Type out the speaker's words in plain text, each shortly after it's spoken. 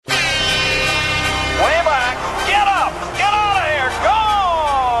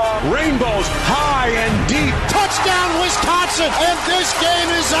listen, and this game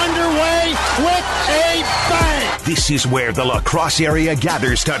is underway with a bang. This is where the La Crosse area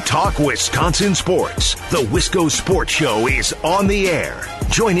gathers to talk Wisconsin sports. The Wisco Sports Show is on the air.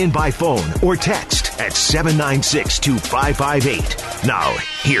 Join in by phone or text at 796-2558. Now,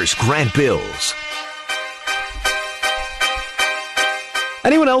 here's Grant Bills.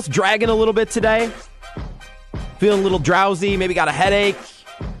 Anyone else dragging a little bit today? Feeling a little drowsy, maybe got a headache? It's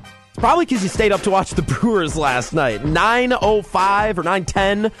probably because you stayed up to watch the Brewers last night. 9:05 or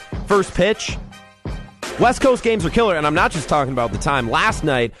 9:10 first pitch. West Coast games are killer, and I'm not just talking about the time. Last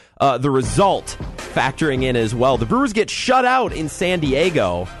night, the result factoring in as well. The Brewers get shut out in San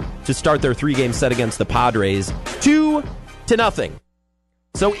Diego to start their 3-game set against the Padres, 2-0.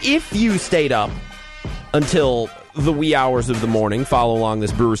 So if you stayed up until the wee hours of the morning, follow along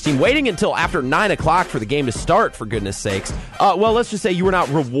this Brewers team, waiting until after 9 o'clock for the game to start, for goodness sakes, well, let's just say you were not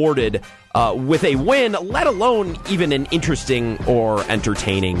rewarded with a win, let alone even an interesting or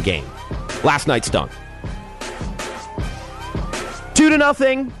entertaining game. Last night stunk.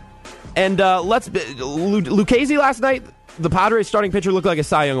 2-0, and Lucchesi last night, the Padres starting pitcher, looked like a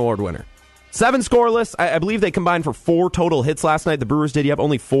Cy Young Award winner. 7 scoreless. I believe they combined for 4 total hits last night. The Brewers did. You have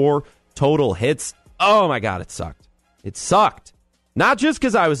only 4 total hits. Oh my God, it sucked. It sucked. Not just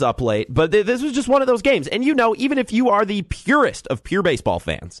because I was up late, but this was just one of those games. And you know, even if you are the purest of pure baseball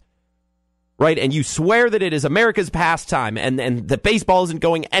fans, right, and you swear that it is America's pastime and that baseball isn't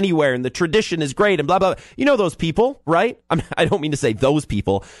going anywhere and the tradition is great and blah, blah, blah. You know those people, right? I don't mean to say those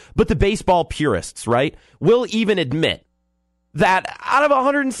people, but the baseball purists, right, will even admit that out of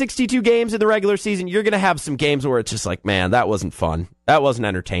 162 games in the regular season, you're going to have some games where it's just like, man, that wasn't fun. That wasn't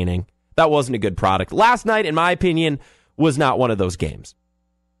entertaining. That wasn't a good product. Last night, in my opinion, was not one of those games.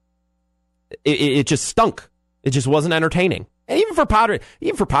 It just stunk. It just wasn't entertaining. And even for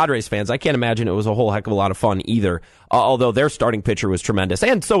Padres fans, I can't imagine it was a whole heck of a lot of fun either, although their starting pitcher was tremendous,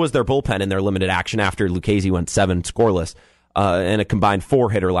 and so was their bullpen in their limited action after Lucchesi went 7 scoreless and a combined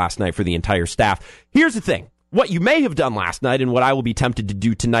 4-hitter last night for the entire staff. Here's the thing. What you may have done last night, and what I will be tempted to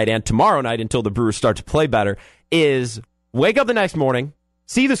do tonight and tomorrow night until the Brewers start to play better, is wake up the next morning,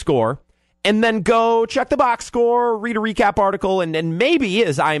 see the score, and then go check the box score, read a recap article, and maybe,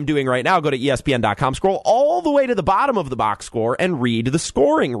 as I am doing right now, go to ESPN.com, scroll all the way to the bottom of the box score and read the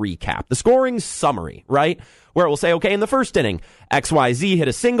scoring recap, the scoring summary, right? Where it will say, okay, in the first inning, XYZ hit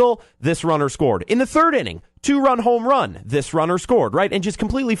a single, this runner scored. In the third inning, 2-run home run, this runner scored, right? And just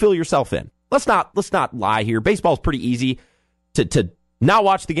completely fill yourself in. Let's not lie here. Baseball's pretty easy to not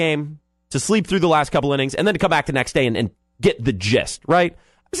watch the game, to sleep through the last couple innings, and then to come back the next day and get the gist, right?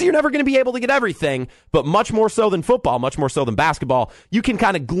 So you're never going to be able to get everything, but much more so than football, much more so than basketball, you can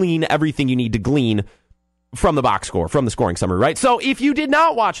kind of glean everything you need to glean from the box score, from the scoring summary, right? So if you did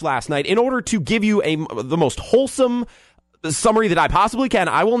not watch last night, in order to give you the most wholesome summary that I possibly can,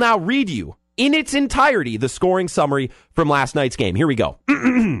 I will now read you in its entirety the scoring summary from last night's game. Here we go.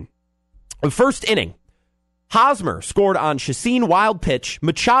 First inning, Hosmer scored on Chacin wild pitch,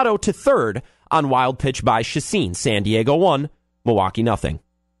 Machado to third on wild pitch by Chacin. San Diego 1, Milwaukee 0.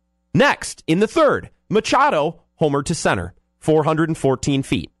 Next, in the third, Machado homered to center, 414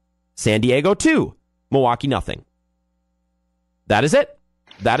 feet. San Diego 2, Milwaukee 0. That is it.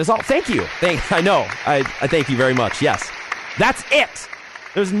 That is all. Thank you. I know. I thank you very much. Yes. That's it.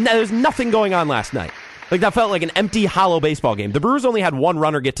 There's nothing going on last night. Like, that felt like an empty, hollow baseball game. The Brewers only had one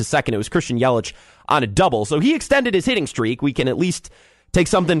runner get to second. It was Christian Yelich on a double. So he extended his hitting streak. We can at least take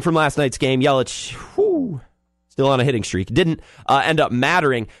something from last night's game. Yelich, still on a hitting streak. Didn't end up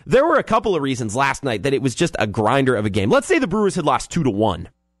mattering. There were a couple of reasons last night that it was just a grinder of a game. Let's say the Brewers had lost 2-1.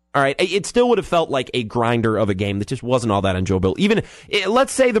 All right, it still would have felt like a grinder of a game that just wasn't all that enjoyable. Even,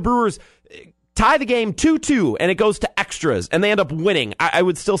 let's say the Brewers tie the game 2-2 and it goes to extras and they end up winning. I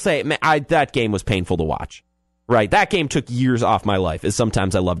would still say, man, that game was painful to watch. Right, that game took years off my life, as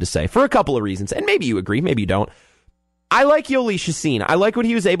sometimes I love to say, for a couple of reasons. And maybe you agree, maybe you don't. I like Jhoulys Chacin. I like what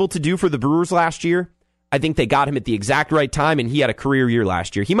he was able to do for the Brewers last year. I think they got him at the exact right time, and he had a career year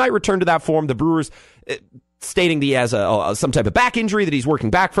last year. He might return to that form. The Brewers stating that he has some type of back injury that he's working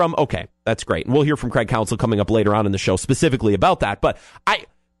back from. Okay, that's great. And we'll hear from Craig Counsell coming up later on in the show specifically about that. But I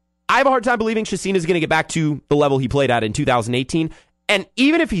have a hard time believing Chacin is going to get back to the level he played at in 2018. And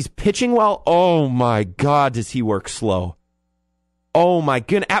even if he's pitching well, oh my God, does he work slow? Oh my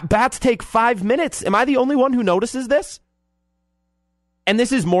goodness. At-bats take 5 minutes. Am I the only one who notices this? And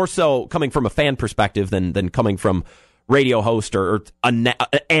this is more so coming from a fan perspective than coming from radio host or an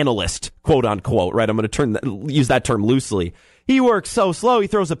analyst, quote unquote, right? I'm going to use that term loosely. He works so slow. He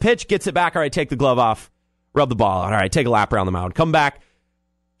throws a pitch, gets it back. All right, take the glove off, rub the ball. All right, take a lap around the mound. Come back,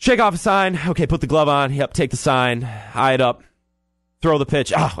 shake off a sign. Okay, put the glove on. Yep, take the sign, eye it up. throw the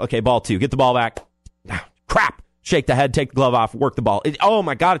pitch. Oh, okay, ball 2. Get the ball back. Crap. Shake the head, take the glove off, work the ball. Oh,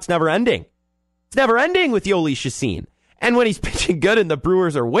 my God, it's never ending. It's never ending with Yoli Chacin. And when he's pitching good and the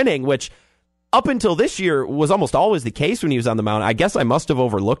Brewers are winning, which up until this year was almost always the case when he was on the mound, I guess I must have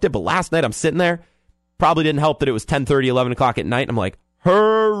overlooked it, but last night I'm sitting there. Probably didn't help that it was 10:30, 11 o'clock at night. And I'm like,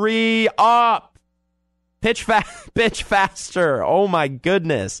 hurry up. Pitch faster. Oh, my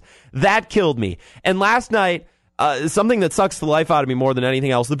goodness. That killed me. And last night, something that sucks the life out of me more than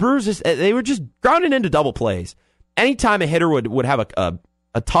anything else, the Brewers, they were just grounding into double plays. Anytime a hitter would have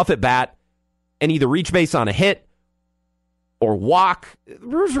a tough at bat and either reach base on a hit or walk, the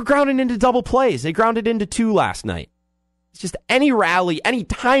Brewers were grounding into double plays. They grounded into 2 last night. It's just any rally, any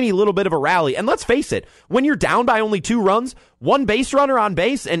tiny little bit of a rally. And let's face it, when you're down by only 2 runs, 1 base runner on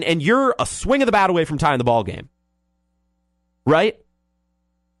base, and you're a swing of the bat away from tying the ball game. Right?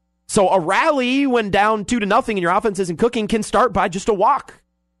 So a rally when down 2-0 and your offense isn't cooking can start by just a walk.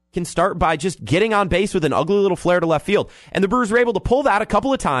 Can start by just getting on base with an ugly little flare to left field. And the Brewers were able to pull that a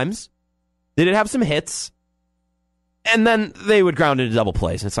couple of times. They did have some hits. And then they would ground into double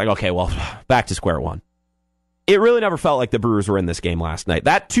plays. And it's like, okay, well, back to square one. It really never felt like the Brewers were in this game last night.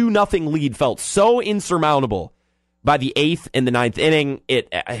 That 2-0 lead felt so insurmountable by the 8th and the 9th inning. It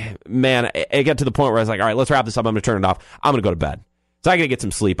got to the point where I was like, all right, let's wrap this up. I'm going to turn it off. I'm going to go to bed. So I got to get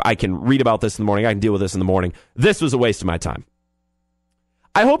some sleep. I can read about this in the morning. I can deal with this in the morning. This was a waste of my time.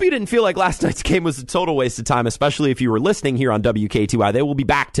 I hope you didn't feel like last night's game was a total waste of time, especially if you were listening here on WK2I. They will be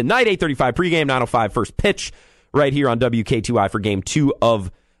back tonight, 8:35 pregame, 9:05 first pitch, right here on WK2I for Game 2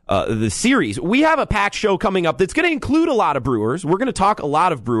 of the series. We have a packed show coming up that's going to include a lot of Brewers. We're going to talk a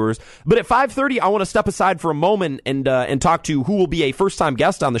lot of Brewers, but at 5:30, I want to step aside for a moment and talk to who will be a first-time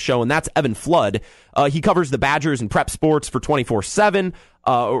guest on the show, and that's Evan Flood. He covers the Badgers and Prep Sports for 24/7.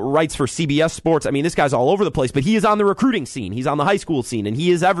 Writes for CBS Sports. I mean, this guy's all over the place, but he is on the recruiting scene. He's on the high school scene, and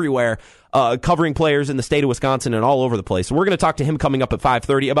he is everywhere, covering players in the state of Wisconsin and all over the place. So we're going to talk to him coming up at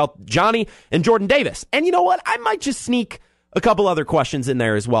 5:30 about Johnny and Jordan Davis. And you know what? I might just sneak a couple other questions in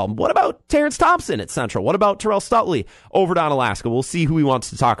there as well. What about Terrence Thompson at Central? What about Terrell Stutley over down Alaska? We'll see who he wants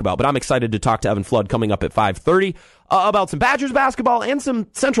to talk about, but I'm excited to talk to Evan Flood coming up at 5:30 about some Badgers basketball and some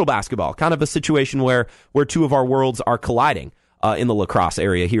Central basketball, kind of a situation where 2 of our worlds are colliding in the La Crosse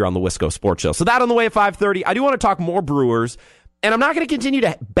area here on the Wisco Sports Show. So that on the way at 5:30. I do want to talk more Brewers, and I'm not going to continue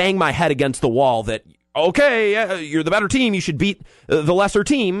to bang my head against the wall that, okay, you're the better team, you should beat the lesser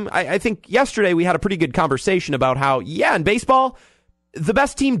team. I think yesterday we had a pretty good conversation about how, in baseball, the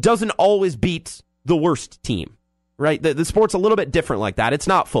best team doesn't always beat the worst team, right? The sport's a little bit different like that. It's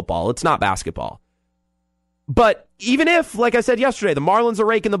not football. It's not basketball. But even if, like I said yesterday, the Marlins are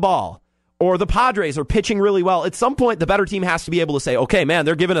raking the ball, or the Padres are pitching really well, at some point the better team has to be able to say, okay, man,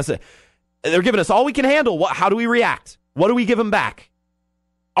 they're giving us all we can handle. How do we react? What do we give them back?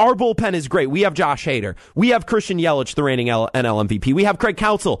 Our bullpen is great. We have Josh Hader. We have Christian Yelich, the reigning NL MVP. We have Craig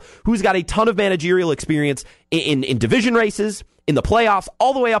Counsell, who's got a ton of managerial experience in division races, in the playoffs,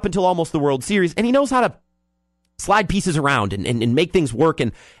 all the way up until almost the World Series. And he knows how to slide pieces around and make things work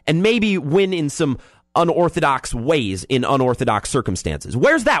and maybe win in some unorthodox ways in unorthodox circumstances.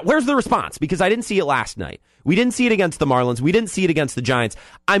 Where's that? Where's the response? Because I didn't see it last night. We didn't see it against the Marlins. We didn't see it against the Giants.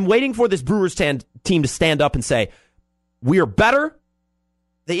 I'm waiting for this Brewers team to stand up and say, we are better.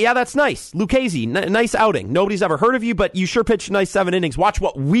 Yeah, that's nice. Lucchesi, nice outing. Nobody's ever heard of you, but you sure pitched nice 7 innings. Watch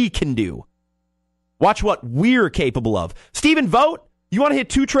what we can do. Watch what we're capable of. Stephen Vogt, you want to hit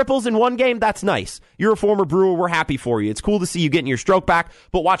 2 triples in one game? That's nice. You're a former Brewer. We're happy for you. It's cool to see you getting your stroke back,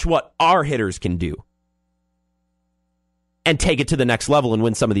 but watch what our hitters can do and take it to the next level and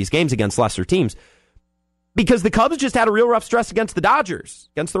win some of these games against lesser teams. Because the Cubs just had a real rough stress against the Dodgers,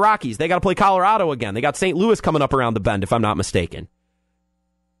 against the Rockies. They got to play Colorado again. They got St. Louis coming up around the bend, if I'm not mistaken.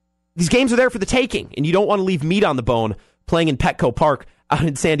 These games are there for the taking, and you don't want to leave meat on the bone playing in Petco Park out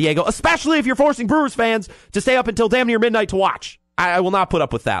in San Diego, especially if you're forcing Brewers fans to stay up until damn near midnight to watch. I will not put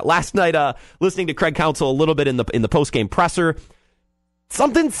up with that. Last night, listening to Craig Counsell a little bit in the post-game presser,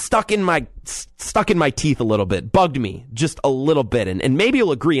 something stuck in my teeth a little bit, bugged me just a little bit, and maybe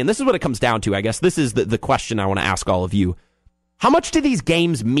you'll agree, and this is what it comes down to, I guess. This is the question I want to ask all of you. How much do these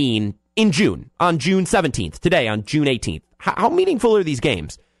games mean in June, on June 17th, today, on June 18th? How meaningful are these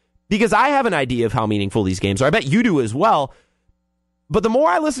games? Because I have an idea of how meaningful these games are. I bet you do as well. But the more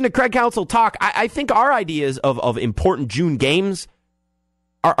I listen to Craig Counsell talk, I think our ideas of important June games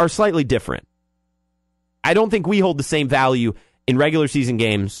are slightly different. I don't think we hold the same value in regular season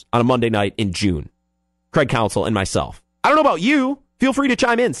games on a Monday night in June. Craig Counsell and myself. I don't know about you. Feel free to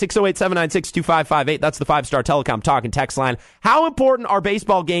chime in. 608-796-2558. That's the 5-Star Telecom talk and text line. How important are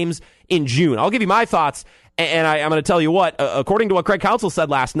baseball games in June? I'll give you my thoughts, And I'm going to tell you what, according to what Craig Counsell said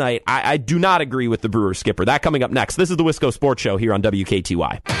last night, I do not agree with the Brewers skipper. That coming up next. This is the Wisco Sports Show here on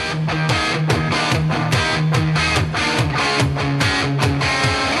WKTY.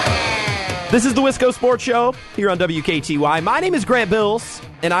 This is the Wisco Sports Show here on WKTY. My name is Grant Bills,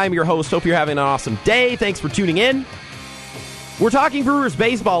 and I am your host. Hope you're having an awesome day. Thanks for tuning in. We're talking Brewers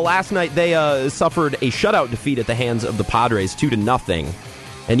baseball. Last night, they suffered a shutout defeat at the hands of the Padres, 2-0.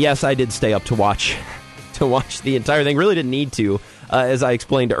 And yes, I did stay up to watch the entire thing. Really didn't need to, as I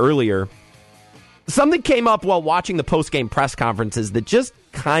explained earlier. Something came up while watching the post-game press conferences that just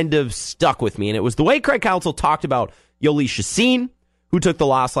kind of stuck with me, and it was the way Craig Counsell talked about Jhoulys Chacín, who took the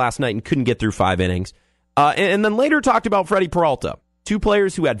loss last night and couldn't get through 5 innings. And then later talked about Freddie Peralta, two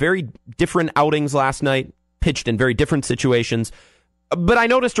players who had very different outings last night, pitched in very different situations. But I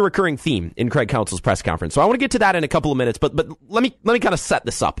noticed a recurring theme in Craig Counsell's press conference. So I want to get to that in a couple of minutes, but let me kind of set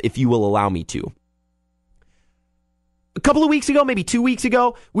this up, if you will allow me to. A couple of weeks ago, maybe 2 weeks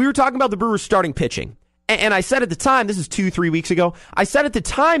ago, we were talking about the Brewers starting pitching. And I said at the time, this is 2-3 weeks ago, I said at the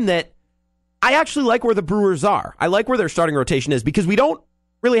time that I actually like where the Brewers are. I like where their starting rotation is because we don't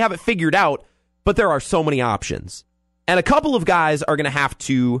really have it figured out, but there are so many options. And a couple of guys are going to have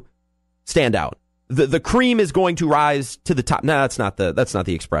to stand out. The cream is going to rise to the top. No, that's not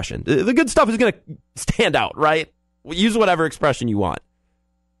the expression. The good stuff is going to stand out, right? Use whatever expression you want.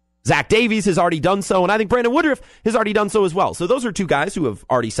 Zach Davies has already done so, and I think Brandon Woodruff has already done so as well. So those are two guys who have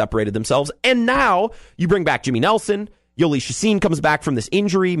already separated themselves. And now you bring back Jimmy Nelson. Jhoulys Chacín comes back from this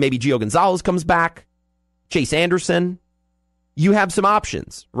injury. Maybe Gio Gonzalez comes back. Chase Anderson. You have some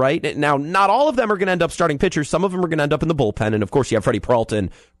options, right? Now, not all of them are going to end up starting pitchers. Some of them are going to end up in the bullpen. And, of course, you have Freddie Peralta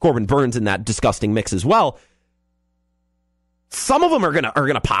and Corbin Burnes in that disgusting mix as well. Some of them are going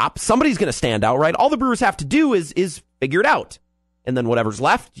to pop. Somebody's going to stand out, right? All the Brewers have to do is figure it out. And then whatever's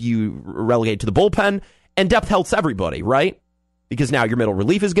left, you relegate to the bullpen. And depth helps everybody, right? Because now your middle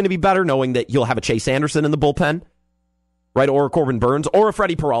relief is going to be better, knowing that you'll have a Chase Anderson in the bullpen, right? Or a Corbin Burnes, or a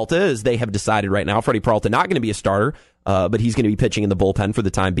Freddie Peralta, as they have decided right now. Freddie Peralta not going to be a starter, but he's going to be pitching in the bullpen for the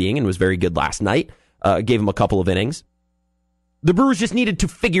time being and was very good last night. Gave him a couple of innings. The Brewers just needed to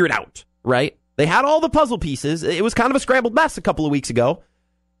figure it out, right? They had all the puzzle pieces. It was kind of a scrambled mess a couple of weeks ago.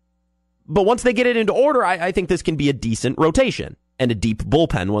 But once they get it into order, I think this can be a decent rotation and a deep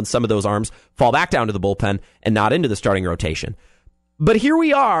bullpen once some of those arms fall back down to the bullpen and not into the starting rotation. But here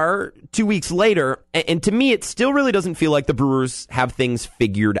we are 2 weeks later, and to me, it still really doesn't feel like the Brewers have things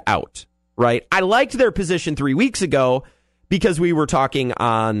figured out, right? I liked their position 3 weeks ago because we were talking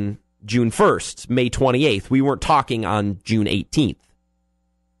on June 1st, May 28th. We weren't talking on June 18th.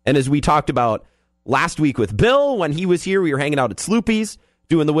 And as we talked about last week with Bill, when he was here, we were hanging out at Sloopy's,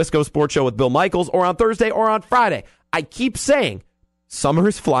 doing the Wisco Sports Show with Bill Michaels, or on Thursday or on Friday. I keep saying, summer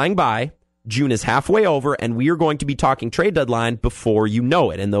is flying by. June is halfway over, and we are going to be talking trade deadline before you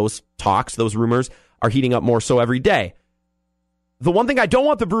know it. And those talks, those rumors, are heating up more so every day. The one thing I don't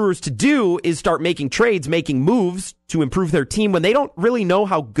want the Brewers to do is start making trades, making moves to improve their team when they don't really know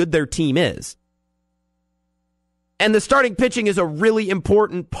how good their team is. And the starting pitching is a really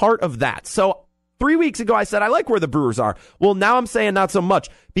important part of that. So 3 weeks ago, I said, I like where the Brewers are. Well, now I'm saying not so much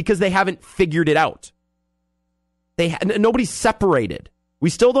because they haven't figured it out. Nobody's separated. We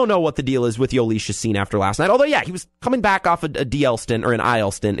still don't know what the deal is with Jhoulys Chacín after last night. Although, yeah, he was coming back off a DL stint, or an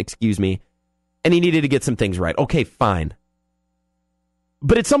IL stint, excuse me, and he needed to get some things right. Okay, fine.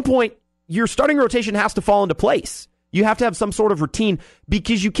 But at some point, your starting rotation has to fall into place. You have to have some sort of routine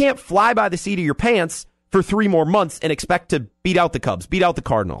because you can't fly by the seat of your pants for 3 more months and expect to beat out the Cubs, beat out the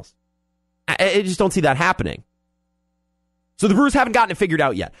Cardinals. I just don't see that happening. So the Brewers haven't gotten it figured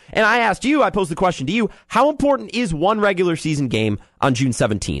out yet. And I posed the question to you, how important is one regular season game on June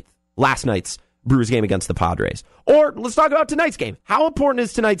 17th, last night's Brewers game against the Padres? Or let's talk about tonight's game. How important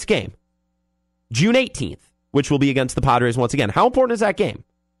is tonight's game? June 18th, which will be against the Padres once again. How important is that game?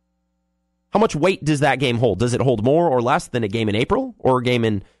 How much weight does that game hold? Does it hold more or less than a game in April or a game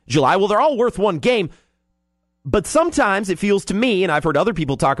in July? Well, they're all worth one game. But sometimes it feels to me, and I've heard other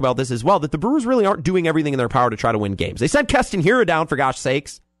people talk about this as well, that the Brewers really aren't doing everything in their power to try to win games. They sent Keston Hiura down, for gosh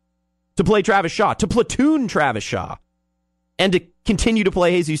sakes, to play Travis Shaw, to platoon Travis Shaw, and to continue to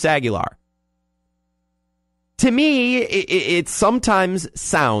play Jesus Aguilar. To me, it sometimes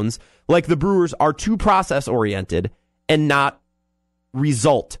sounds like the Brewers are too process-oriented and not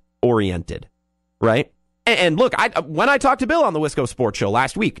result-oriented, right? And look, when I talked to Bill on the Wisco Sports Show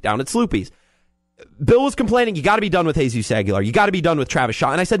last week down at Sloopy's, Bill was complaining, you got to be done with Jesus Aguilar. You got to be done with Travis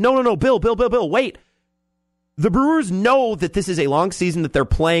Shaw. And I said, no, Bill, wait. The Brewers know that this is a long season that they're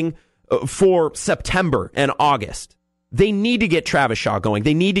playing for September and August. They need to get Travis Shaw going.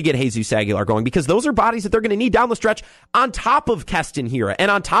 They need to get Jesus Aguilar going because those are bodies that they're going to need down the stretch on top of Keston Hiura and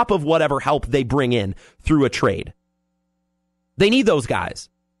on top of whatever help they bring in through a trade. They need those guys.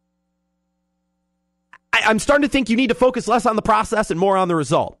 I'm starting to think you need to focus less on the process and more on the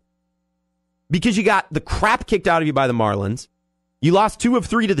result because you got the crap kicked out of you by the Marlins. You lost 2 of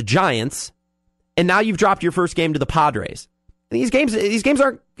 3 to the Giants, and now you've dropped your first game to the Padres. These games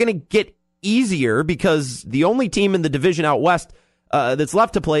aren't going to get easier because the only team in the division out west that's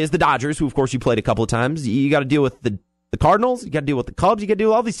left to play is the Dodgers, who, of course, you played a couple of times. You got to deal with the Cardinals. You got to deal with the Cubs. You got to deal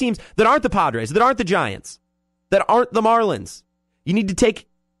with all these teams that aren't the Padres, that aren't the Giants, that aren't the Marlins. You need to take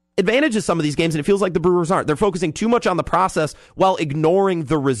advantage of some of these games, and it feels like the Brewers aren't. They're focusing too much on the process while ignoring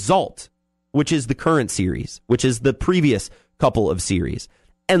the result, which is the current series, which is the previous couple of series.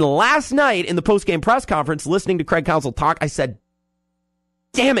 And last night in the post-game press conference, listening to Craig Counsell talk, I said,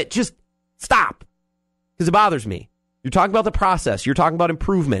 damn it, just stop, because it bothers me. You're talking about the process. You're talking about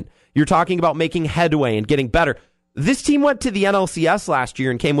improvement. You're talking about making headway and getting better. This team went to the NLCS last year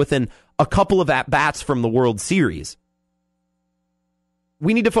and came within a couple of at-bats from the World Series.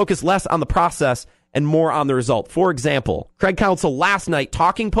 We need to focus less on the process and more on the result. For example, Craig Counsell last night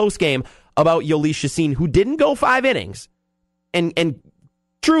talking post-game about Jhoulys Chacín, who didn't go 5 innings. And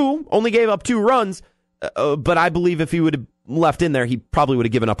true, only gave up 2 runs, but I believe if he would have left in there, he probably would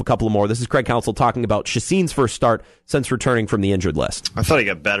have given up a couple more. This is Craig Counsell talking about Chacín's first start since returning from the injured list. I thought he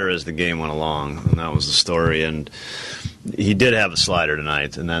got better as the game went along, and that was the story. And he did have a slider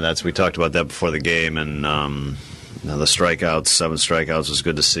tonight, and we talked about that before the game. And the strikeouts, 7 strikeouts, was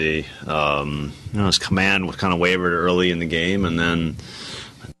good to see. His command was kind of wavered early in the game, and then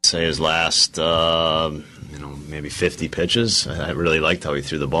I'd say his last maybe 50 pitches, I really liked how he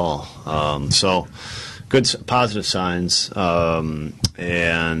threw the ball. So good, positive signs, and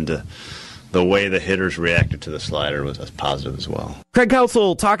the way the hitters reacted to the slider was positive as well. Craig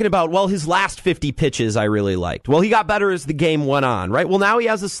Counsell talking about, his last 50 pitches I really liked. Well, he got better as the game went on, right? Well, now he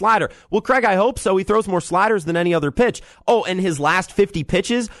has a slider. Well, Craig, I hope so. He throws more sliders than any other pitch. Oh, and his last 50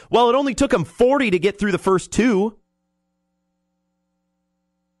 pitches? Well, it only took him 40 to get through the first 2.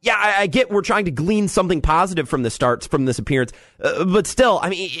 Yeah, I get we're trying to glean something positive from this appearance, but still, I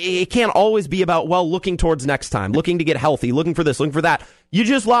mean, it can't always be about, looking towards next time, looking to get healthy, looking for this, looking for that. You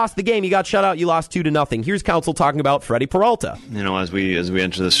just lost the game. You got shut out. You lost 2-0. Here's Counsell talking about Freddie Peralta. As we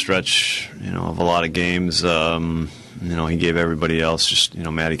enter this stretch, of a lot of games, he gave everybody else just,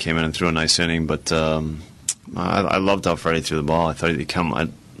 Matty came in and threw a nice inning, but I loved how Freddie threw the ball. I thought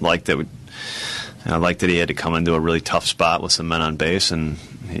I liked that he had to come into a really tough spot with some men on base, and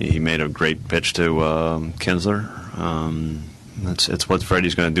he made a great pitch to Kinsler. It's what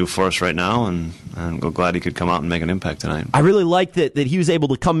Freddie's going to do for us right now, and I'm glad he could come out and make an impact tonight. I really like that he was able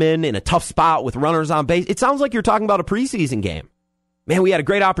to come in a tough spot with runners on base. It sounds like you're talking about a preseason game. Man, we had a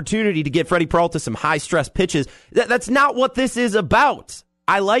great opportunity to get Freddie Peralta some high-stress pitches. That's not what this is about.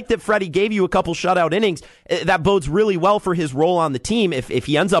 I like that Freddie gave you a couple shutout innings. That bodes really well for his role on the team if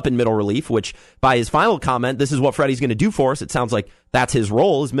he ends up in middle relief, which by his final comment, this is what Freddie's going to do for us. It sounds like that's his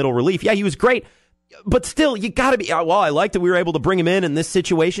role, is middle relief. Yeah, he was great, but still, you got to be, I like that we were able to bring him in this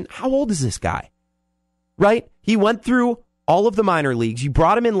situation. How old is this guy? Right? He went through all of the minor leagues. You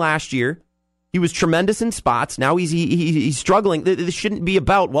brought him in last year. He was tremendous in spots. Now he's struggling. This shouldn't be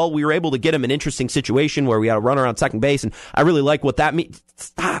about, we were able to get him an interesting situation where we had a runner on second base, and I really like what that means.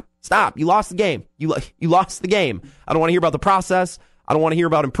 Stop. You lost the game. You lost the game. I don't want to hear about the process. I don't want to hear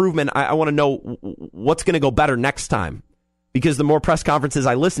about improvement. I want to know what's going to go better next time. Because the more press conferences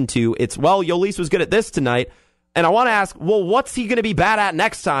I listen to, it's, Jhoulys was good at this tonight. And I want to ask, what's he going to be bad at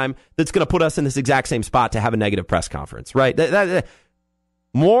next time that's going to put us in this exact same spot to have a negative press conference, right?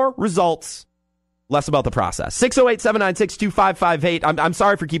 More results, less about the process. 608-796-2558. I'm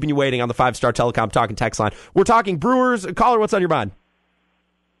sorry for keeping you waiting on the 5-Star Telecom talking text line. We're talking Brewers. Caller, what's on your mind?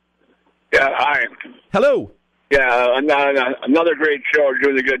 Yeah, hi. Hello. Yeah, another great show. You're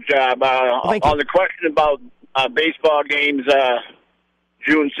doing a good job. On the question about baseball games,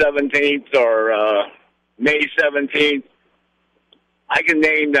 June 17th or May 17th, I can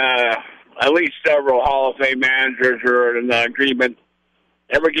name at least several Hall of Fame managers who are in agreement.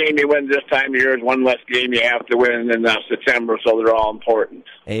 Every game you win this time of year is one less game you have to win in September, so they're all important.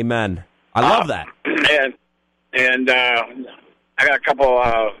 Amen. I love that. And I got a couple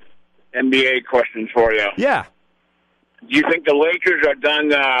NBA questions for you. Yeah. Do you think the Lakers are done?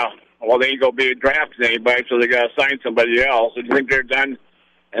 They ain't going to be drafting anybody, so they got to sign somebody else. Do you think they're done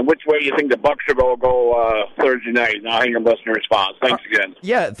and which way you think the Bucks should go Thursday night. And I'll hang your listener response. Thanks again.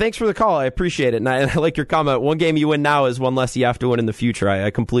 Yeah, thanks for the call. I appreciate it. And I like your comment. One game you win now is one less you have to win in the future. I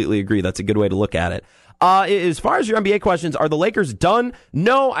completely agree. That's a good way to look at it. As far as your NBA questions, are the Lakers done?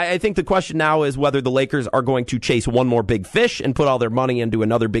 No, I think the question now is whether the Lakers are going to chase one more big fish and put all their money into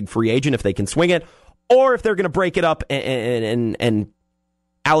another big free agent if they can swing it, or if they're going to break it up and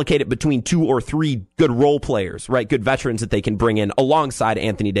allocate it between 2 or 3 good role players, right? Good veterans that they can bring in alongside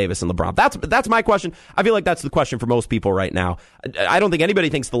Anthony Davis and LeBron. That's my question. I feel like that's the question for most people right now. I don't think anybody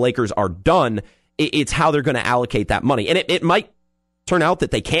thinks the Lakers are done. It's how they're going to allocate that money. And it might turn out that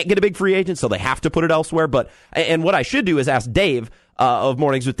they can't get a big free agent, so they have to put it elsewhere. And what I should do is ask Dave of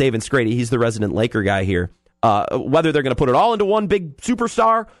Mornings with Dave and Scrady. He's the resident Laker guy here. Whether they're going to put it all into one big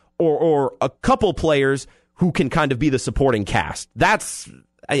superstar or a couple players who can kind of be the supporting cast.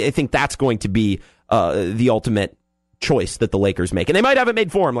 I think that's going to be the ultimate choice that the Lakers make. And they might have it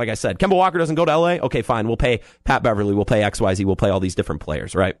made for him, like I said. Kemba Walker doesn't go to L.A.? Okay, fine. We'll pay Pat Beverly. We'll pay XYZ. We'll pay all these different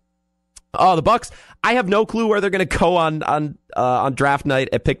players, right? The Bucks, I have no clue where they're going to go on draft night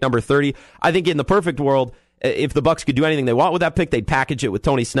at pick number 30. I think in the perfect world, if the Bucks could do anything they want with that pick, they'd package it with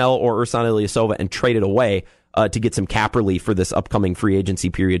Tony Snell or Ersan Ilyasova and trade it away to get some cap relief for this upcoming free agency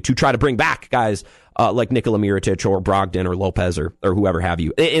period to try to bring back guys like Nikola Mirotic or Brogdon or Lopez or whoever have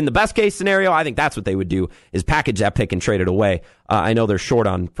you. In the best case scenario, I think that's what they would do, is package that pick and trade it away. I know they're short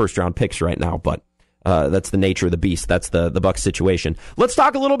on first round picks right now, but that's the nature of the beast. That's the Bucks situation. Let's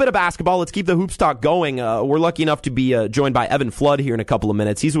talk a little bit of basketball. Let's keep the hoops talk going. We're lucky enough to be joined by Evan Flood here in a couple of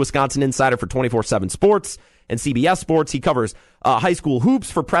minutes. He's a Wisconsin insider for 24/7 Sports and CBS Sports. He covers high school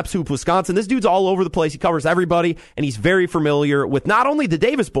hoops for Preps Hoop Wisconsin. This dude's all over the place. He covers everybody, and he's very familiar with not only the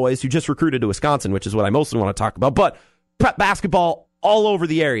Davis boys, who just recruited to Wisconsin, which is what I mostly want to talk about, but prep basketball all over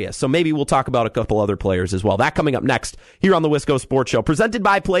the area. So maybe we'll talk about a couple other players as well. That coming up next here on the Wisco Sports Show, presented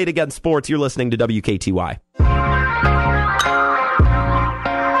by Play It Again Sports. You're listening to WKTY.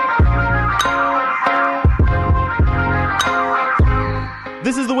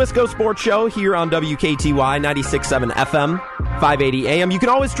 This is the Wisco Sports Show here on WKTY 96.7 FM, 580 AM. You can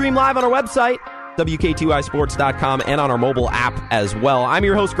always stream live on our website, WKTYsports.com, and on our mobile app as well. I'm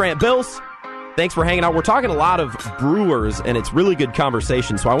your host, Grant Bills. Thanks for hanging out. We're talking a lot of Brewers, and it's really good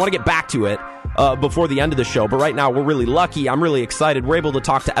conversation, so I want to get back to it before the end of the show. But right now, we're really lucky. I'm really excited. We're able to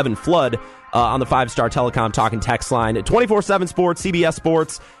talk to Evan Flood on the 5-Star Telecom Talk and Text line at 24/7 Sports, CBS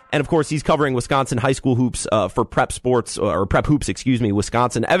Sports, and of course, he's covering Wisconsin high school hoops for Prep Sports, or Prep Hoops,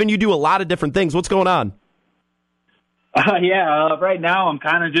 Wisconsin. Evan, you do a lot of different things. What's going on? Right now I'm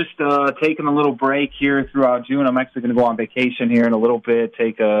kind of just taking a little break here throughout June. I'm actually going to go on vacation here in a little bit,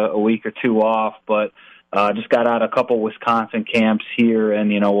 take a week or two off, but just got out a couple Wisconsin camps here, and,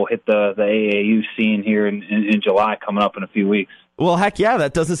 we'll hit the AAU scene here in July, coming up in a few weeks. Well, heck yeah,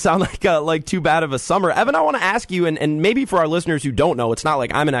 that doesn't sound like too bad of a summer. Evan, I want to ask you, and maybe for our listeners who don't know, it's not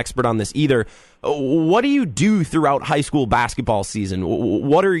like I'm an expert on this either. What do you do throughout high school basketball season?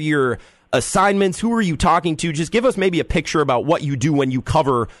 What are your assignments? Who are you talking to? Just give us maybe a picture about what you do when you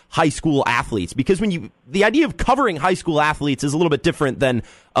cover high school athletes, because the idea of covering high school athletes is a little bit different than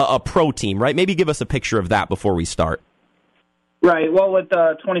a pro team, right? Maybe give us a picture of that before we start. Right. Well, with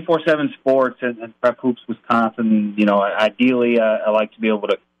 24/7 Sports and Prep Hoops Wisconsin, ideally I like to be able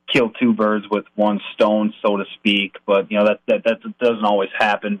to kill two birds with one stone, so to speak. But that doesn't always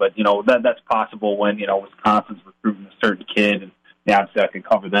happen. But that's possible when Wisconsin's recruiting a certain kid, and obviously I can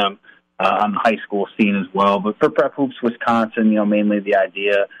cover them on the high school scene as well. But for Prep Hoops Wisconsin, mainly the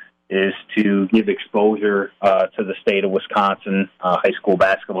idea is to give exposure to the state of Wisconsin high school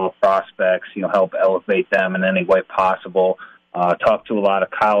basketball prospects. Help elevate them in any way possible. Talk to a lot of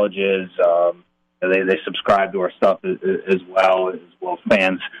colleges. They subscribe to our stuff as well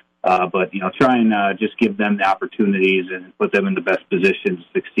fans. But try and just give them the opportunities and put them in the best position to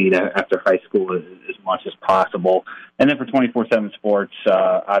succeed after high school as much as possible. And then for 24/7 Sports,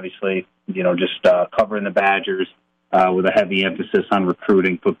 obviously, just covering the Badgers with a heavy emphasis on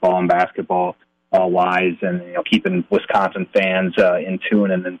recruiting, football and basketball wise, and keeping Wisconsin fans in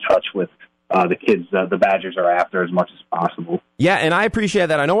tune and in touch with the kids the Badgers are after as much as possible. Yeah, and I appreciate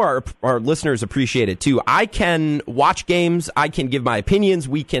that. I know our listeners appreciate it too. I can watch games, I can give my opinions,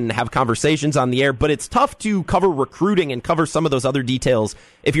 we can have conversations on the air, but it's tough to cover recruiting and cover some of those other details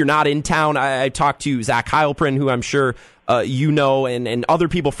if you're not in town. I talked to Zach Heilprin, who I'm sure and other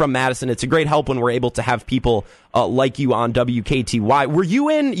people from Madison. It's a great help when we're able to have people like you on WKTY. You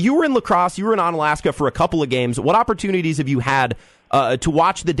were in La Crosse, you were in Onalaska for a couple of games. What opportunities have you had to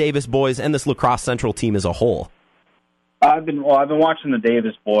watch the Davis boys and this La Crosse Central team as a whole? I've been watching the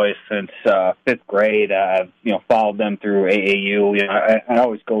Davis boys since fifth grade. I've followed them through AAU. I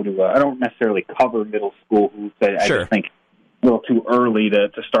always go to. I don't necessarily cover middle school hoops. I just think a little too early to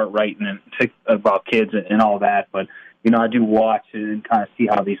start writing about kids and all that. But I do watch and kind of see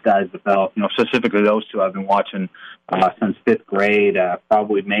how these guys develop. Specifically those two I've been watching since fifth grade.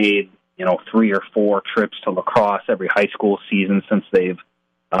 Probably made 3 or 4 trips to lacrosse every high school season since they've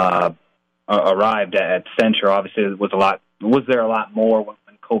arrived at Central. Obviously, was there a lot more when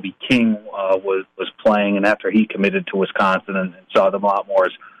Kobe King was playing, and after he committed to Wisconsin, and saw them a lot more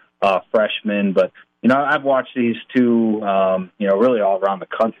as freshmen. But I've watched these two, really all around the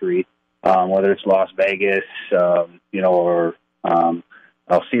country, whether it's Las Vegas, or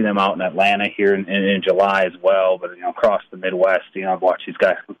I'll see them out in Atlanta here in July as well. But across the Midwest, I've watched these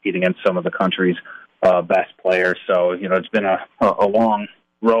guys compete against some of the country's best players. So it's been a long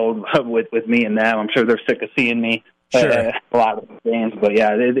road with me and them. I'm sure they're sick of seeing me a lot of the games, but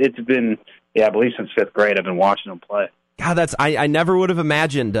it's been I believe since fifth grade I've been watching them play. God, I never would have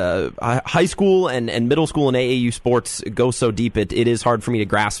imagined high school and middle school and AAU sports go so deep. It is hard for me to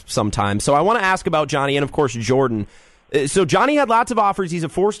grasp sometimes. So I want to ask about Johnny and of course Jordan. So Johnny had lots of offers. He's a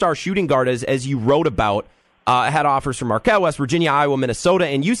 4-star shooting guard, as you wrote about. Had offers from Marquette, West Virginia, Iowa, Minnesota,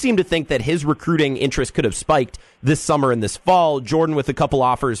 and you seem to think that his recruiting interest could have spiked this summer and this fall. Jordan with a couple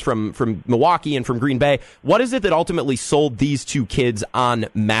offers from Milwaukee and from Green Bay. What is it that ultimately sold these two kids on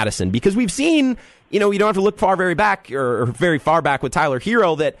Madison? Because we've seen, you don't have to look very far back with Tyler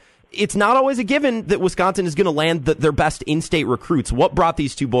Hero, that it's not always a given that Wisconsin is going to land their best in-state recruits. What brought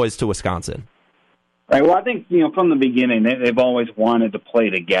these two boys to Wisconsin? Right. Well, I think, from the beginning, they've always wanted to play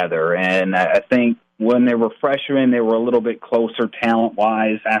together, and I think when they were freshmen, they were a little bit closer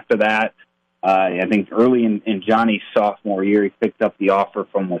talent-wise. After that, I think early in Johnny's sophomore year, he picked up the offer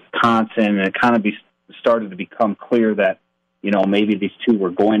from Wisconsin, and it kind of started to become clear that, maybe these two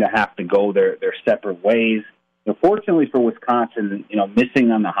were going to have to go their separate ways. Fortunately for Wisconsin,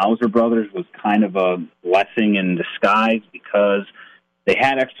 missing on the Hauser brothers was kind of a blessing in disguise, because they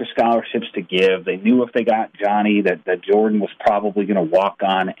had extra scholarships to give. They knew if they got Johnny that Jordan was probably going to walk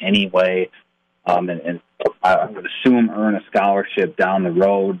on anyway. And I would assume earn a scholarship down the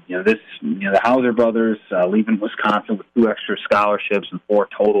road. The Hauser brothers leaving Wisconsin with 2 extra scholarships and 4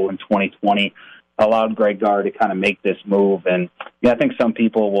 total in 2020 allowed Greg Gard to kind of make this move. And I think some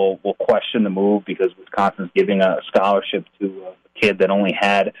people will question the move because Wisconsin's giving a scholarship to a kid that only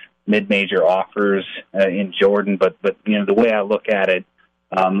had mid-major offers in Jordan. But the way I look at it,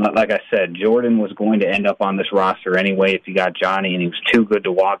 like I said, Jordan was going to end up on this roster anyway if he got Johnny, and he was too good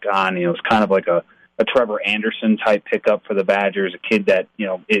to walk on. It was kind of like a Trevor Anderson type pickup for the Badgers, a kid that,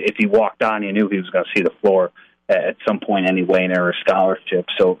 if he walked on, you knew he was going to see the floor at some point anyway, and there were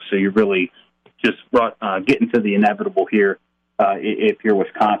scholarships. So you really just getting to the inevitable here if you're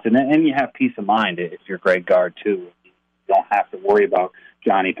Wisconsin, and you have peace of mind if you're Greg Gard too. You don't have to worry about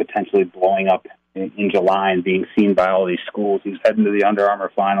Johnny potentially blowing up in July and being seen by all these schools. He's heading to the Under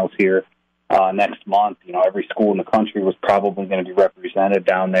Armour finals here next month. Every school in the country was probably going to be represented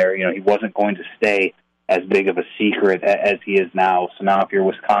down there. He wasn't going to stay as big of a secret as he is now. So now if you're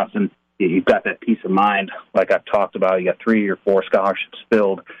Wisconsin, you've got that peace of mind like I've talked about. You got 3 or 4 scholarships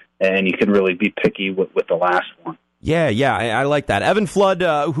filled, and you can really be picky with the last one. Yeah, I like that. Evan Flood,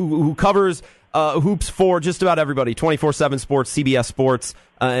 who covers hoops for just about everybody, 24/7 Sports, CBS Sports,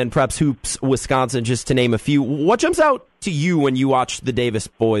 and perhaps Hoops Wisconsin, just to name a few. What jumps out to you when you watch the Davis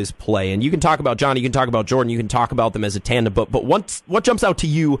boys play? And you can talk about Johnny, you can talk about Jordan, you can talk about them as a tandem, but what jumps out to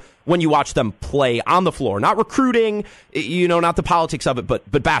you when you watch them play on the floor? Not recruiting, not the politics of it,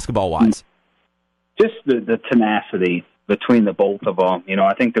 but basketball-wise. Just the tenacity between the both of them.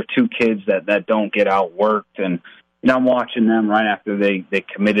 I think they're two kids that don't get outworked, and I'm watching them right after they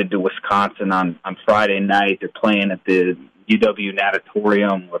committed to Wisconsin on Friday night. They're playing at the UW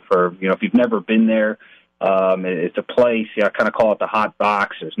Natatorium for, if you've never been there, it's a place, I kind of call it the hot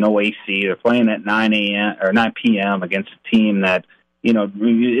box. There's no AC. They're playing at 9 p.m. against a team that,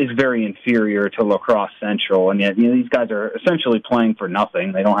 is very inferior to La Crosse Central. And yet, these guys are essentially playing for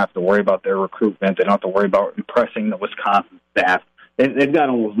nothing. They don't have to worry about their recruitment. They don't have to worry about impressing the Wisconsin staff. They've got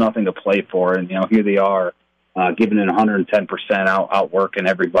almost nothing to play for. And, here they are, giving it 110% outworking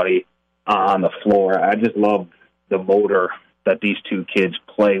everybody on the floor. I just love the motor that these two kids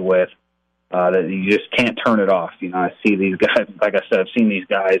play with, that you just can't turn it off. I see these guys, like I said, I've seen these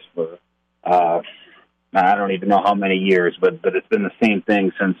guys for, I don't even know how many years, but it's been the same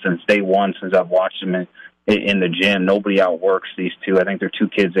thing since day one, since I've watched them in the gym. Nobody outworks these two. I think they're two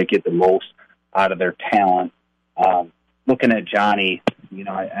kids that get the most out of their talent. Looking at Johnny,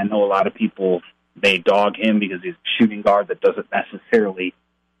 I know a lot of people they dog him because he's a shooting guard that doesn't necessarily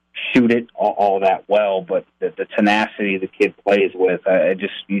shoot it all that well, but the tenacity the kid plays with,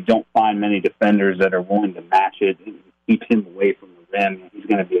 you don't find many defenders that are willing to match it and keep him away from the rim. He's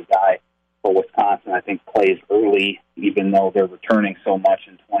going to be a guy for Wisconsin, I think, plays early, even though they're returning so much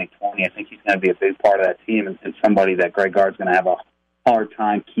in 2020. I think he's going to be a big part of that team and somebody that Greg Gard's going to have a hard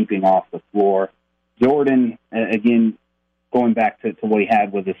time keeping off the floor. Jordan, again, going back to what he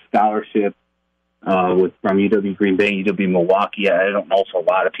had with his scholarship, from UW Green Bay, UW Milwaukee. I don't know if a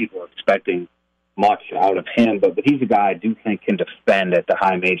lot of people are expecting much out of him, but he's a guy I do think can defend at the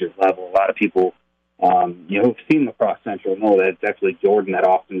high majors level. A lot of people, who've seen Lacrosse Central know that it's actually Jordan that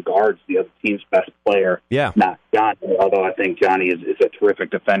often guards the other team's best player, not Johnny, although I think Johnny is a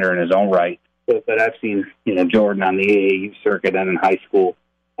terrific defender in his own right. But I've seen, Jordan on the AAU circuit and in high school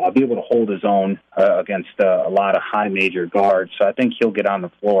be able to hold his own against a lot of high major guards. So I think he'll get on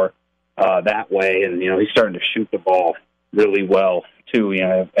the floor that way, and he's starting to shoot the ball really well too.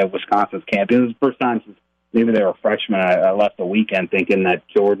 At Wisconsin's campus, it was the first time since maybe they were freshmen. I left the weekend thinking that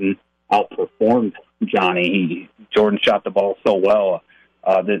Jordan outperformed Johnny. Jordan shot the ball so well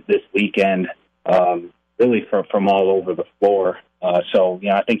this weekend, really from all over the floor. So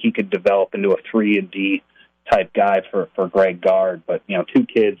I think he could develop into a 3-and-D type guy for Greg Gard. But two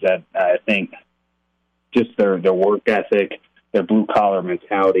kids that I think just their work ethic, their blue-collar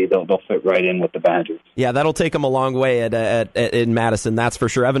mentality, they'll fit right in with the Badgers. Yeah, that'll take them a long way in Madison, that's for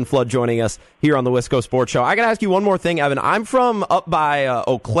sure. Evan Flood joining us here on the Wisco Sports Show. I got to ask you one more thing, Evan. I'm from up by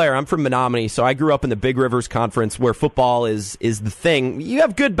Eau Claire. I'm from Menominee, so I grew up in the Big Rivers Conference where football is the thing. You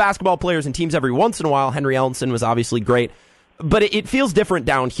have good basketball players and teams every once in a while. Henry Ellenson was obviously great. But it feels different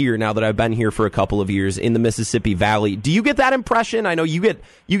down here now that I've been here for a couple of years in the Mississippi Valley. Do you get that impression? I know you get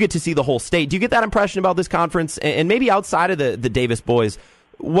to see the whole state. Do you get that impression about this conference? And maybe outside of the Davis boys,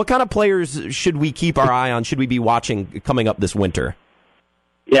 what kind of players should we keep our eye on? Should we be watching coming up this winter?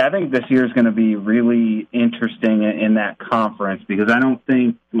 Yeah, I think this year is going to be really interesting in that conference because I don't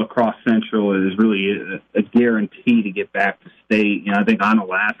think Lacrosse Central is really a guarantee to get back to state. I think on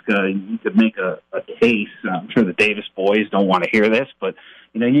Alaska, you could make a case. I'm sure the Davis boys don't want to hear this, but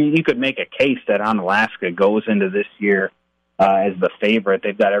you could make a case that on Alaska goes into this year as the favorite.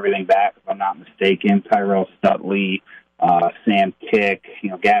 They've got everything back, if I'm not mistaken. Tyrell Stutley, Sam Kick,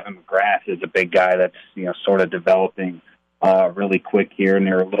 Gavin McGrath is a big guy that's sort of developing really quick here, and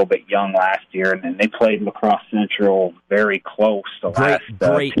they were a little bit young last year, and they played Lacrosse Central very close the last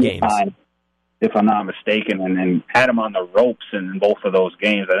great games, times, if I'm not mistaken, and had them on the ropes in both of those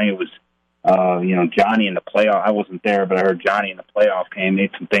games. I think it was, Johnny in the playoff. I wasn't there, but I heard Johnny in the playoff game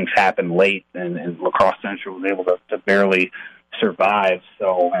made some things happen late, and Lacrosse Central was able to barely survive.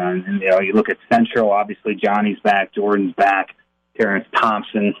 So, and you look at Central, obviously Johnny's back, Jordan's back. Terrence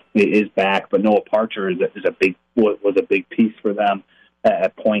Thompson is back, but Noah Parcher was a big piece for them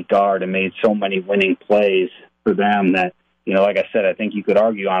at point guard and made so many winning plays for them that, like I said, I think you could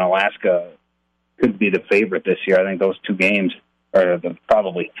argue on Alaska could be the favorite this year. I think those two games, or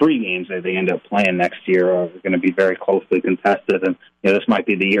probably three games that they end up playing next year, are going to be very closely contested. And this might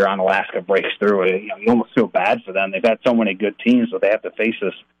be the year on Alaska breaks through. You almost feel bad for them. They've had so many good teams, but they have to face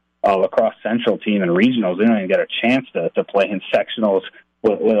this Lacrosse Central team in regionals. They don't even get a chance to play in sectionals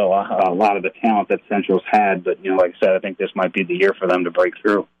with a lot of the talent that Central's had. But, like I said, I think this might be the year for them to break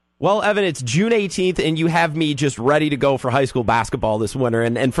through. Well, Evan, it's June 18th, and you have me just ready to go for high school basketball this winter.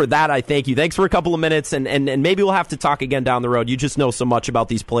 And for that, I thank you. Thanks for a couple of minutes, and maybe we'll have to talk again down the road. You just know so much about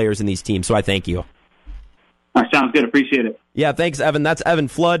these players and these teams, so I thank you. All right, sounds good. Appreciate it. Yeah, thanks, Evan. That's Evan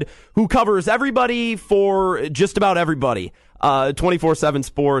Flood, who covers everybody for just about everybody. 24/7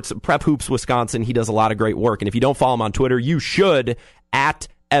 Sports, Prep Hoops Wisconsin. He does a lot of great work. And if you don't follow him on Twitter, you should, at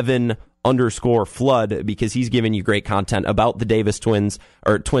Evan_Flood, because he's giving you great content about the Davis twins.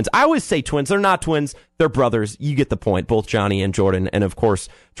 I always say twins. They're not twins. They're brothers. You get the point. Both Johnny and Jordan. And, of course,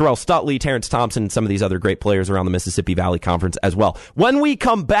 Terrell Stutley, Terrence Thompson, and some of these other great players around the Mississippi Valley Conference as well. When we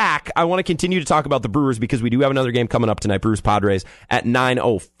come back, I want to continue to talk about the Brewers because we do have another game coming up tonight, Brewers-Padres, at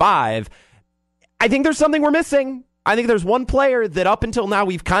 9:05. I think there's something we're missing. I think there's one player that up until now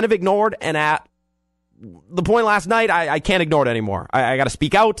we've kind of ignored, and at the point last night, I can't ignore it anymore. I got to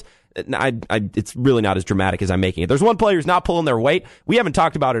speak out. It's really not as dramatic as I'm making it. There's one player who's not pulling their weight. We haven't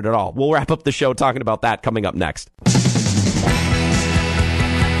talked about it at all. We'll wrap up the show talking about that coming up next.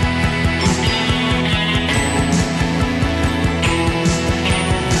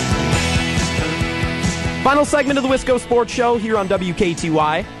 Final segment of the Wisco Sports Show here on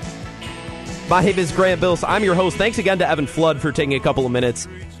WKTY. My name is Grant Bills. I'm your host. Thanks again to Evan Flood for taking a couple of minutes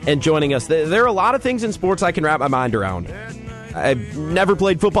and joining us. There are a lot of things in sports I can wrap my mind around. I've never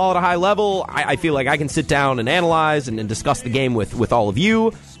played football at a high level. I feel like I can sit down and analyze and discuss the game with all of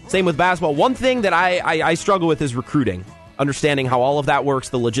you. Same with basketball. One thing that I struggle with is recruiting. Understanding how all of that works,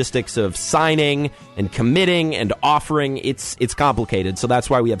 the logistics of signing and committing and offering, it's complicated. So that's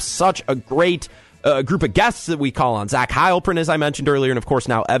why we have such a great group of guests that we call on. Zach Heilprin, as I mentioned earlier, and of course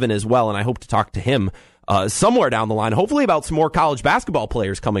now Evan as well. And I hope to talk to him somewhere down the line, hopefully about some more college basketball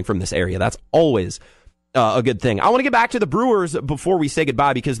players coming from this area. That's always a good thing. I want to get back to the Brewers before we say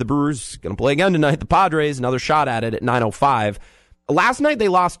goodbye, because the Brewers going to play again tonight. The Padres, another shot at it at 9:05. Last night they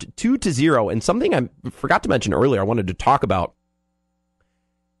lost 2-0, and something I forgot to mention earlier I wanted to talk about.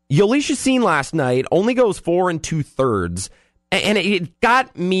 Jhoulys Chacin last night only goes 4 2/3, and it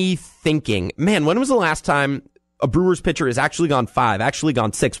got me thinking, man, when was the last time a Brewers pitcher has actually gone 5, actually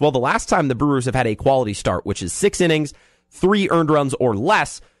gone 6? Well, the last time the Brewers have had a quality start, which is 6 innings, 3 earned runs or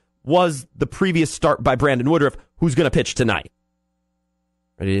less, was the previous start by Brandon Woodruff, who's going to pitch tonight.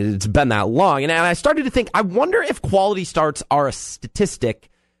 It's been that long. And I started to think, I wonder if quality starts are a statistic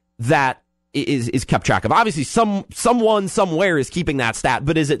that is kept track of. Obviously, someone somewhere is keeping that stat,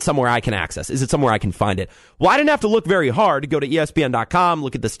 but is it somewhere I can access? Is it somewhere I can find it? Well, I didn't have to look very hard to go to ESPN.com,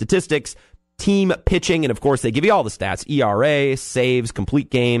 look at the statistics, team pitching, and of course, they give you all the stats, ERA, saves,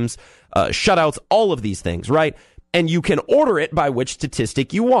 complete games, shutouts, all of these things, right? And you can order it by which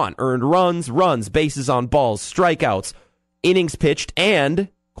statistic you want. Earned runs, bases on balls, strikeouts, innings pitched, and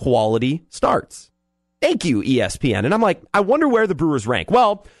quality starts. Thank you, ESPN. And I'm like, I wonder where the Brewers rank.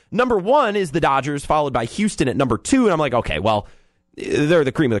 Well, number 1 is the Dodgers, followed by Houston at number 2. And I'm like, okay, well, they're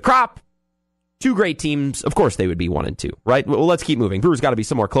the cream of the crop. 2 great teams. Of course, they would be 1 and 2, right? Well, let's keep moving. Brewers got to be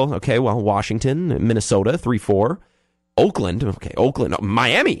somewhere close. Okay, well, Washington, Minnesota, 3-4. Oakland, okay,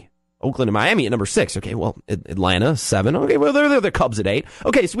 Miami. Oakland and Miami at number 6. Okay, well, Atlanta, 7. Okay, well, they're the Cubs at 8.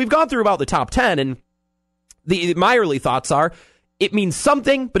 Okay, so we've gone through about the top 10, and my early thoughts are, it means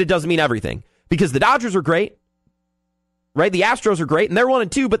something, but it doesn't mean everything. Because the Dodgers are great, right? The Astros are great, and they're 1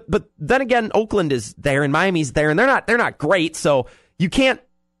 and 2, but then again, Oakland is there, and Miami's there, and they're not great, so you can't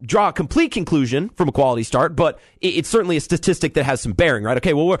draw a complete conclusion from a quality start, but it's certainly a statistic that has some bearing, right?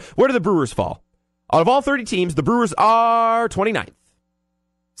 Okay, well, where do the Brewers fall? Out of all 30 teams, the Brewers are 29th.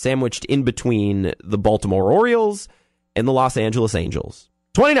 Sandwiched in between the Baltimore Orioles and the Los Angeles Angels.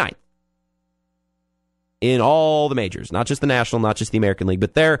 29th. In all the majors, not just the National, not just the American League,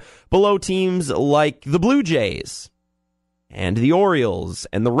 but they're below teams like the Blue Jays and the Orioles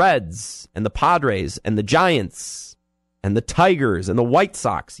and the Reds and the Padres and the Giants and the Tigers and the White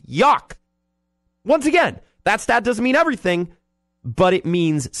Sox. Yuck! Once again, that stat doesn't mean everything, but it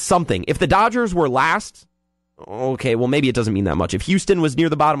means something. If the Dodgers were last, okay, well, maybe it doesn't mean that much. If Houston was near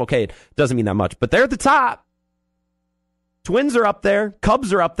the bottom, okay, it doesn't mean that much. But they're at the top. Twins are up there.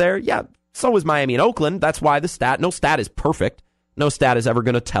 Cubs are up there. Yeah, so is Miami and Oakland. That's why no stat is perfect. No stat is ever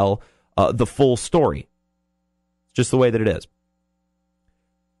going to tell the full story. It's just the way that it is.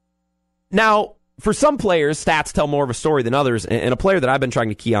 Now, for some players, stats tell more of a story than others, and a player that I've been trying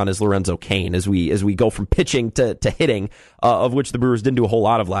to key on is Lorenzo Cain as we go from pitching to hitting, of which the Brewers didn't do a whole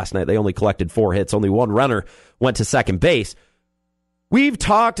lot of last night. They only collected 4 hits. Only 1 runner went to second base. We've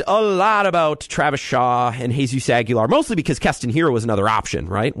talked a lot about Travis Shaw and Jesus Aguilar, mostly because Keston Hiura was another option,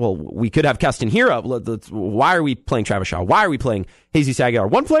 right? Well, we could have Keston Hiura. Why are we playing Travis Shaw? Why are we playing Jesus Aguilar?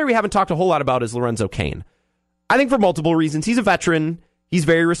 One player we haven't talked a whole lot about is Lorenzo Cain. I think for multiple reasons. He's a veteran. He's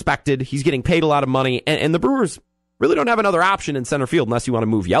very respected. He's getting paid a lot of money. And the Brewers really don't have another option in center field unless you want to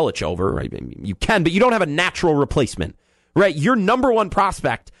move Yelich over. Right? You can, but you don't have a natural replacement, right? Your number 1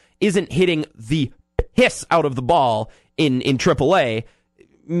 prospect isn't hitting the piss out of the ball in AAA,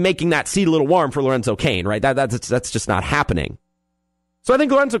 making that seat a little warm for Lorenzo Cain, right? That's just not happening. So I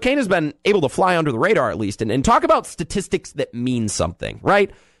think Lorenzo Cain has been able to fly under the radar at least, and talk about statistics that mean something,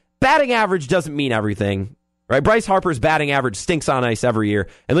 right? Batting average doesn't mean everything, right? Bryce Harper's batting average stinks on ice every year,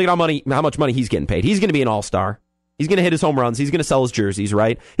 and look at how much money he's getting paid. He's going to be an all-star. He's going to hit his home runs. He's going to sell his jerseys,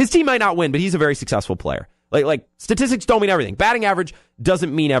 right? His team might not win, but he's a very successful player. Like statistics don't mean everything. Batting average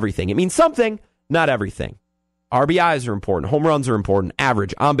doesn't mean everything. It means something, not everything. RBIs are important. Home runs are important.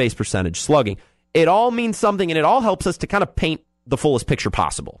 Average, on-base percentage, slugging. It all means something, and it all helps us to kind of paint the fullest picture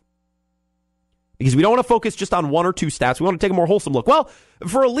possible. Because we don't want to focus just on 1 or 2 stats. We want to take a more wholesome look. Well,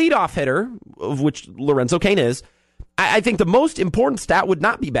 for a leadoff hitter, of which Lorenzo Cain is, I think the most important stat would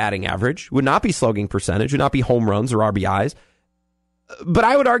not be batting average, would not be slugging percentage, would not be home runs or RBIs. But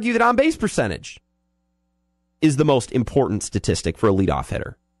I would argue that on-base percentage is the most important statistic for a leadoff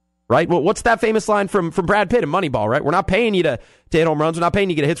hitter. Right? Well, what's that famous line from Brad Pitt in Moneyball, right? We're not paying you to hit home runs. We're not paying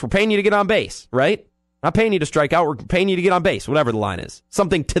you to get hits. We're paying you to get on base, right? We're not paying you to strike out. We're paying you to get on base, whatever the line is.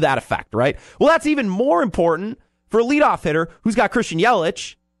 Something to that effect, right? Well, that's even more important for a leadoff hitter who's got Christian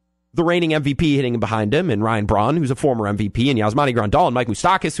Yelich, the reigning MVP, hitting behind him, and Ryan Braun, who's a former MVP, and Yasmani Grandal and Mike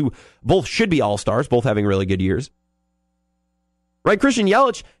Moustakas, who both should be all-stars, both having really good years. Right, Christian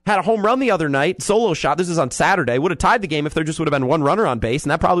Yelich had a home run the other night, solo shot. This is on Saturday. Would have tied the game if there just would have been one runner on base, and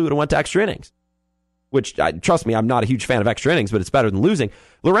that probably would have went to extra innings. Which, trust me, I'm not a huge fan of extra innings, but it's better than losing.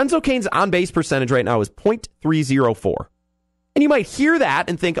 Lorenzo Cain's on-base percentage right now is .304. And you might hear that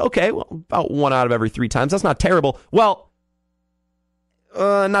and think, okay, well, about 1 out of every 3 times. That's not terrible. Well,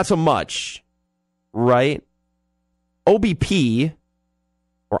 not so much, right? OBP,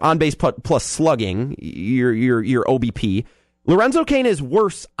 or on-base plus slugging, your OBP, Lorenzo Cain is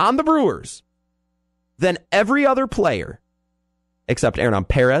worse on the Brewers than every other player except Hernan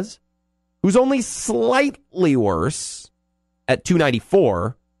Perez, who's only slightly worse at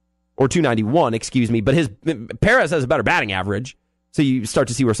 294 or 291, excuse me, but Perez has a better batting average, so you start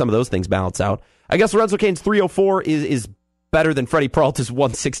to see where some of those things balance out. I guess Lorenzo Cain's 304 is better than Freddie Peralta's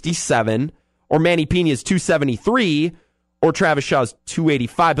 167, or Manny Piña's 273, or Travis Shaw's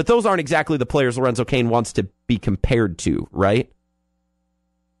 285, but those aren't exactly the players Lorenzo Cain wants to be compared to, right?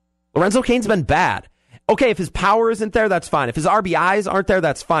 Lorenzo Cain's been bad. Okay, if his power isn't there, that's fine. If his RBIs aren't there,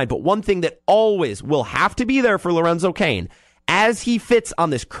 that's fine. But one thing that always will have to be there for Lorenzo Cain, as he fits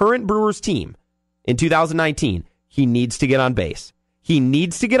on this current Brewers team in 2019, he needs to get on base. He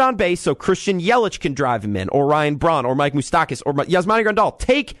needs to get on base so Christian Yelich can drive him in, or Ryan Braun, or Mike Moustakas, or Yasmani Grandal.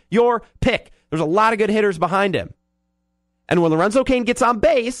 Take your pick. There's a lot of good hitters behind him. And when Lorenzo Cain gets on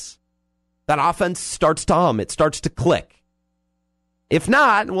base, that offense starts to hum. It starts to click. If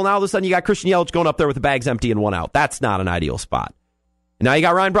not, well, now all of a sudden you got Christian Yelich going up there with the bags empty and 1 out. That's not an ideal spot. And now you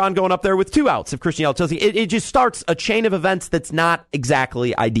got Ryan Braun going up there with 2 outs if Christian Yelich doesn't. It just starts a chain of events that's not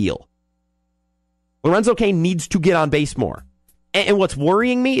exactly ideal. Lorenzo Cain needs to get on base more. And what's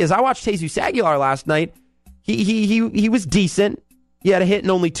worrying me is I watched Jesus Aguilar last night. He was decent. He had a hit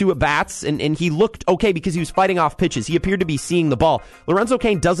and only 2 at-bats, and he looked okay because he was fighting off pitches. He appeared to be seeing the ball. Lorenzo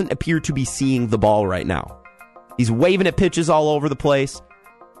Cain doesn't appear to be seeing the ball right now. He's waving at pitches all over the place,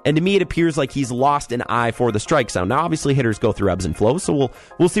 and to me it appears like he's lost an eye for the strike zone. Now, obviously, hitters go through ebbs and flows, so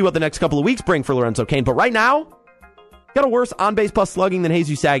we'll see what the next couple of weeks bring for Lorenzo Cain. But right now, got a worse on-base plus slugging than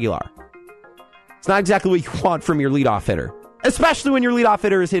Jesus Aguilar. It's not exactly what you want from your leadoff hitter, especially when your leadoff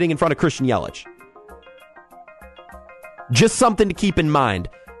hitter is hitting in front of Christian Yelich. Just something to keep in mind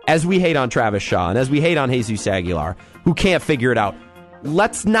as we hate on Travis Shaw and as we hate on Jesus Aguilar, who can't figure it out.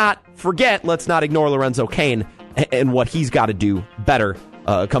 Let's not ignore Lorenzo Cain and what he's got to do better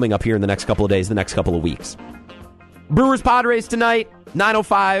coming up here in the next couple of days, the next couple of weeks. Brewers Padres tonight,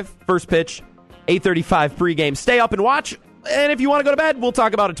 9:05 first pitch, 8:35 pregame. Stay up and watch. And if you want to go to bed, we'll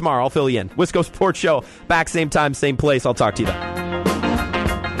talk about it tomorrow. I'll fill you in. Wisco Sports Show, back same time, same place. I'll talk to you then.